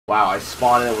Wow, I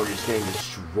spawned in and we're just getting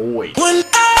destroyed.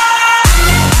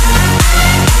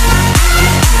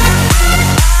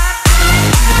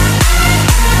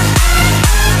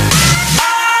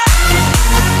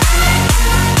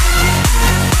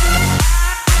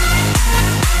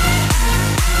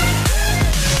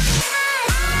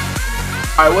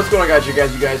 Alright, what's going on, guys?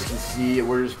 You guys can see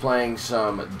we're just playing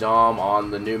some Dom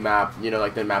on the new map, you know,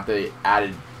 like the map they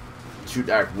added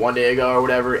one day ago or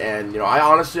whatever. And, you know,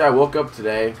 I woke up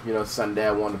today, you know, Sunday,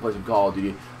 I wanted to play some Call of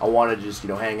Duty. I wanted to just, you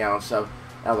know, hang out and stuff.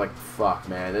 And I was like, fuck,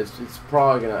 man, it's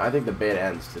probably gonna, I think the beta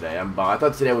ends today. I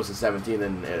thought today was the 17th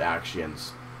and it actually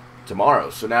ends tomorrow.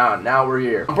 So now we're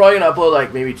here. I'm probably gonna upload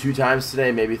like maybe 2 times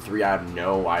today, maybe 3, I have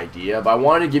no idea. But I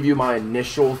wanted to give you my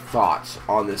initial thoughts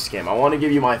on this game. I want to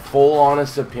give you my full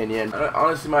honest opinion.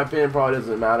 Honestly, my opinion probably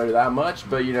doesn't matter that much,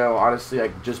 but you know, honestly,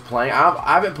 like just playing,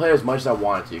 I haven't played as much as I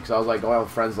wanted to because I was like going out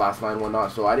with friends last night and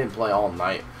whatnot, so I didn't play all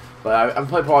night. But I've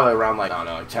played probably around like, I don't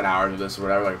know, like 10 hours of this or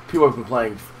whatever. Like people have been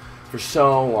playing for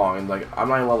so long, and like I'm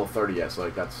not even level 30 yet, so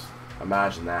like that's,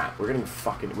 imagine that. We're getting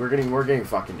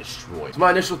fucking destroyed. So my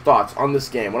initial thoughts on this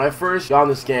game. When I first got on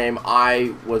this game,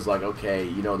 I was like, okay,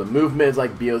 you know, the movement is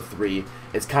like BO3.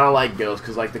 It's kind of like Ghost,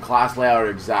 because like the class layout are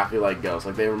exactly like Ghost.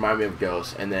 Like they remind me of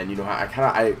Ghost. And then, you know,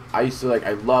 I used to like,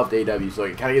 I loved AW, so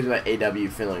like, it kind of gives me that AW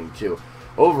feeling too.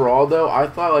 Overall though, I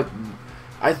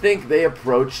think they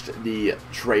approached the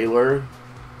trailer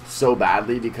so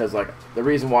badly, because like the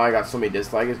reason why I got so many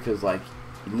dislikes is because like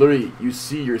literally you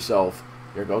see yourself,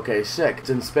 you're like, okay, sick, it's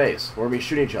in space, we're gonna be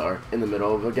shooting each other in the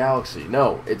middle of a galaxy.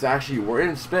 No, it's actually, we're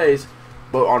in space,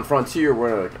 but on Frontier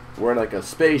we're in like a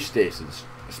space station.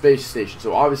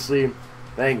 So obviously,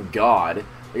 thank God,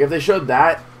 like if they showed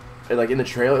that like in the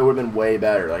trailer, it would have been way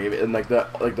better. Like in like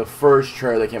the first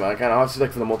trailer that came out, kind of obviously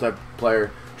like for the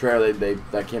multiplayer trailer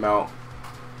that came out,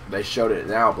 they showed it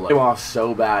now, but like, it came off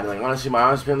so bad. And like honestly, my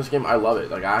honest opinion on this game, I love it.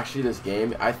 Like actually, this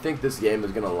game, I think this game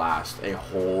is gonna last a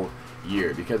whole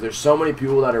year, because there's so many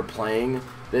people that are playing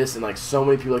this, and like so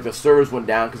many people, like the servers went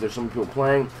down because there's so many people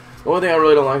playing. The only thing I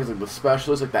really don't like is like the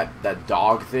specialists, like that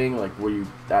dog thing, like where you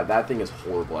that thing is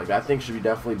horrible. Like that thing should be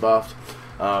definitely buffed.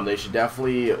 They should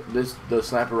definitely, the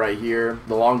sniper right here,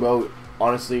 the longbow,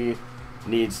 honestly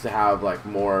needs to have like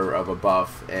more of a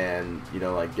buff, and you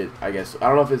know, like I guess I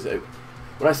don't know if it's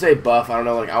when I say buff, I don't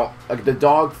know, like the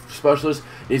dog specialist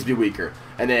needs to be weaker,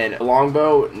 and then the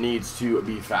longbow needs to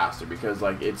be faster, because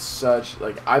like it's such,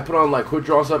 like I put on like quick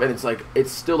draw stuff, and it's like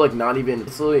it's still like not even,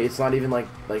 it's literally, it's not even like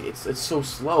it's so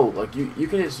slow. Like you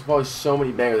can hit probably so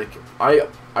many bangers. Like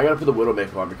I gotta put the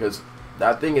Widowmaker on, because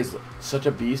that thing is such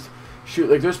a beast.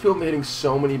 Shoot, like there's people hitting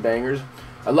so many bangers.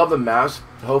 I love the maps.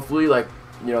 Hopefully, like,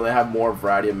 you know, they have more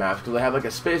variety of maps, because they have like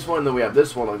a space one, and then we have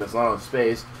this one like that's not on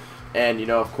space. And, you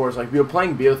know, of course, like, we were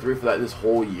playing BO3 for this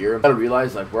whole year. I gotta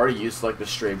realize, like, we're already used to, like, the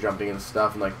strafe jumping and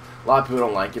stuff, and, like, a lot of people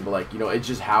don't like it, but, like, you know, it's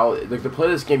just how, like, to play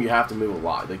this game, you have to move a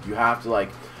lot. Like, you have to, like,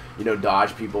 you know,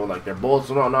 dodge people and, like, their bullets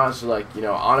and whatnot. So, like, you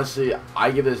know, honestly,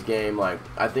 I give this game, like,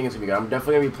 I think it's gonna be good. I'm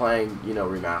definitely gonna be playing, you know,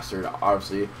 Remastered,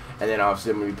 obviously, and then,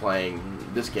 obviously, I'm gonna be playing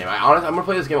this game. I'm gonna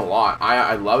play this game a lot.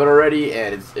 I love it already,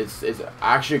 and it's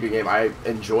actually a good game. I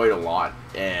enjoy it a lot.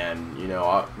 And, you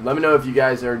know, let me know if you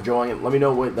guys are enjoying it. Let me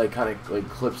know what like kind of like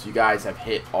clips you guys have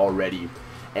hit already.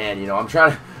 And, you know, I'm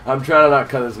trying to not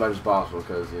cut as much as possible,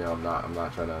 because, you know, I'm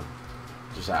not trying to,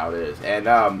 just how it is. And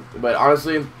but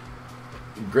honestly,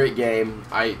 great game.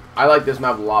 I like this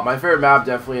map a lot. My favorite map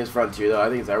definitely is Frontier, though. I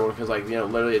think it's everyone, because, like, you know,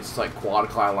 literally it's like quad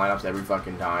clan lineups every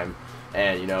fucking time.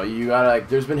 And, you know, you gotta, like,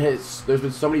 there's been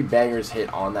so many bangers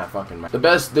hit on that fucking map. The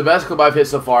best clip I've hit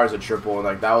so far is a triple, and,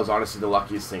 like, that was honestly the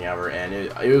luckiest thing ever, and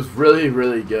it was really,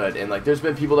 really good. And, like, there's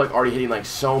been people, like, already hitting, like,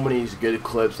 so many good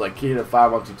clips, like, he hit a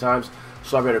 5-on-2 times,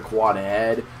 so I've hit a quad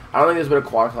head. I don't think there's been a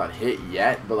quad clan hit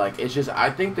yet, but, like, it's just,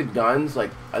 I think the guns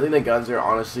are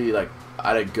honestly, like,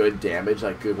 at a good damage,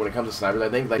 like good when it comes to snipers. I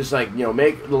think, like, just, like, you know,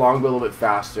 make the longbow a little bit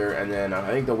faster, and then I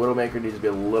think the Widowmaker needs to be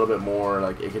a little bit more,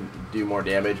 like, it can do more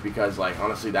damage, because, like,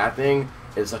 honestly, that thing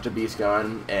is such a beast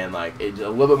gun, and, like, a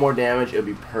little bit more damage, it would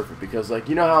be perfect, because, like,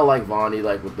 you know how, like, Vondi,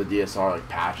 like, with the DSR, like,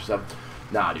 patch and stuff.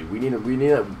 Nah, dude, we need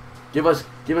to give us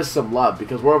some love,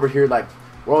 because we're over here, like,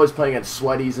 we're always playing against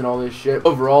sweaties and all this shit.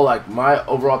 Overall, like, my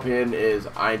overall opinion is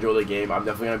I enjoy the game. I'm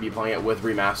definitely gonna be playing it with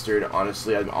Remastered.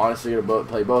 Honestly, I'm honestly gonna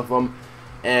play both of them.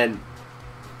 And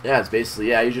yeah, it's basically,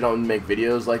 yeah, I usually don't make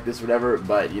videos like this or whatever,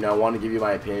 but, you know, I want to give you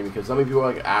my opinion, because some people,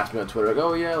 like, ask me on Twitter, like,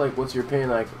 oh yeah, like, what's your opinion,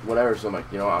 like, whatever. So I'm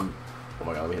like, you know, oh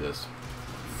my god, let me hit this.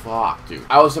 Fuck, dude.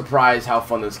 I was surprised how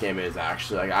fun this game is,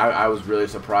 actually. Like, I was really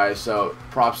surprised, so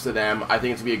props to them. I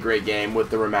think it's going to be a great game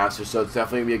with the Remastered, so it's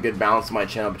definitely going to be a good balance on my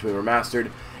channel between Remastered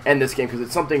and this game, because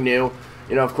it's something new.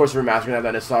 you know, of course, Remastered gonna have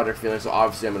that nostalgic feeling, so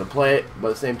obviously I'm gonna play it. But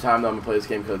at the same time, though, I'm gonna play this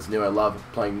game because it's new. I love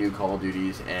playing new Call of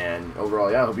Duties, and overall,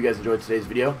 yeah, I hope you guys enjoyed today's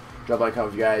video. Drop a like,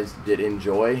 comment if you guys did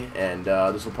enjoy, and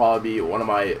this will probably be one of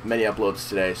my many uploads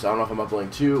today. So I don't know if I'm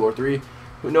uploading 2 or 3,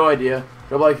 no idea.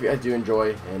 Drop a like if you guys do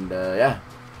enjoy, and yeah,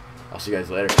 I'll see you guys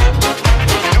later.